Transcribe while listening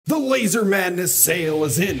The Laser Madness sale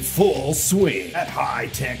is in full swing at High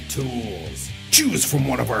Tech Tools. Choose from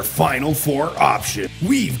one of our final 4 options.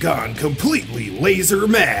 We've gone completely laser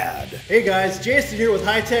mad. Hey guys, Jason here with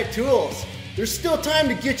High Tech Tools. There's still time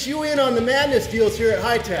to get you in on the madness deals here at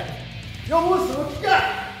High Tech. Yo, Melissa, what you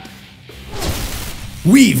got?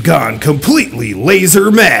 We've gone completely laser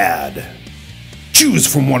mad. Choose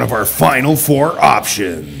from one of our final 4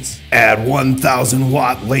 options. Add 1,000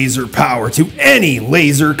 watt laser power to any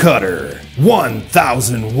laser cutter.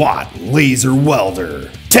 1,000 watt laser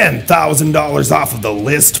welder. $10,000 off of the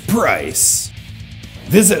list price.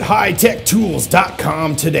 Visit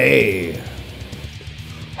hightech.tools.com today.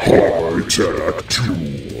 High Tech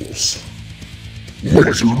Tools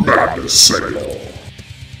Laser Madness Sale.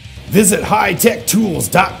 Visit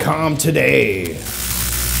hightech.tools.com today.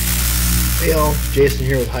 Hey all, Jason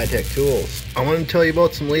here with High Tech Tools. I want to tell you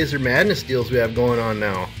about some Laser Madness deals we have going on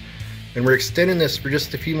now. And we're extending this for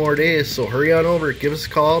just a few more days, so hurry on over, give us a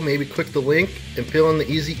call, maybe click the link, and fill in the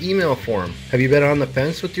easy email form. Have you been on the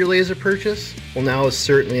fence with your laser purchase? Well, now is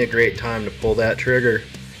certainly a great time to pull that trigger.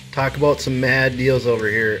 Talk about some mad deals over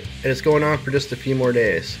here, and it's going on for just a few more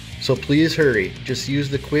days. So please hurry, just use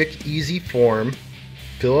the quick, easy form,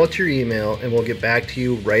 fill out your email, and we'll get back to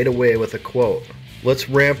you right away with a quote. Let's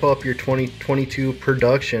ramp up your 2022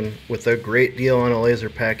 production with a great deal on a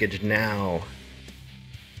laser package now.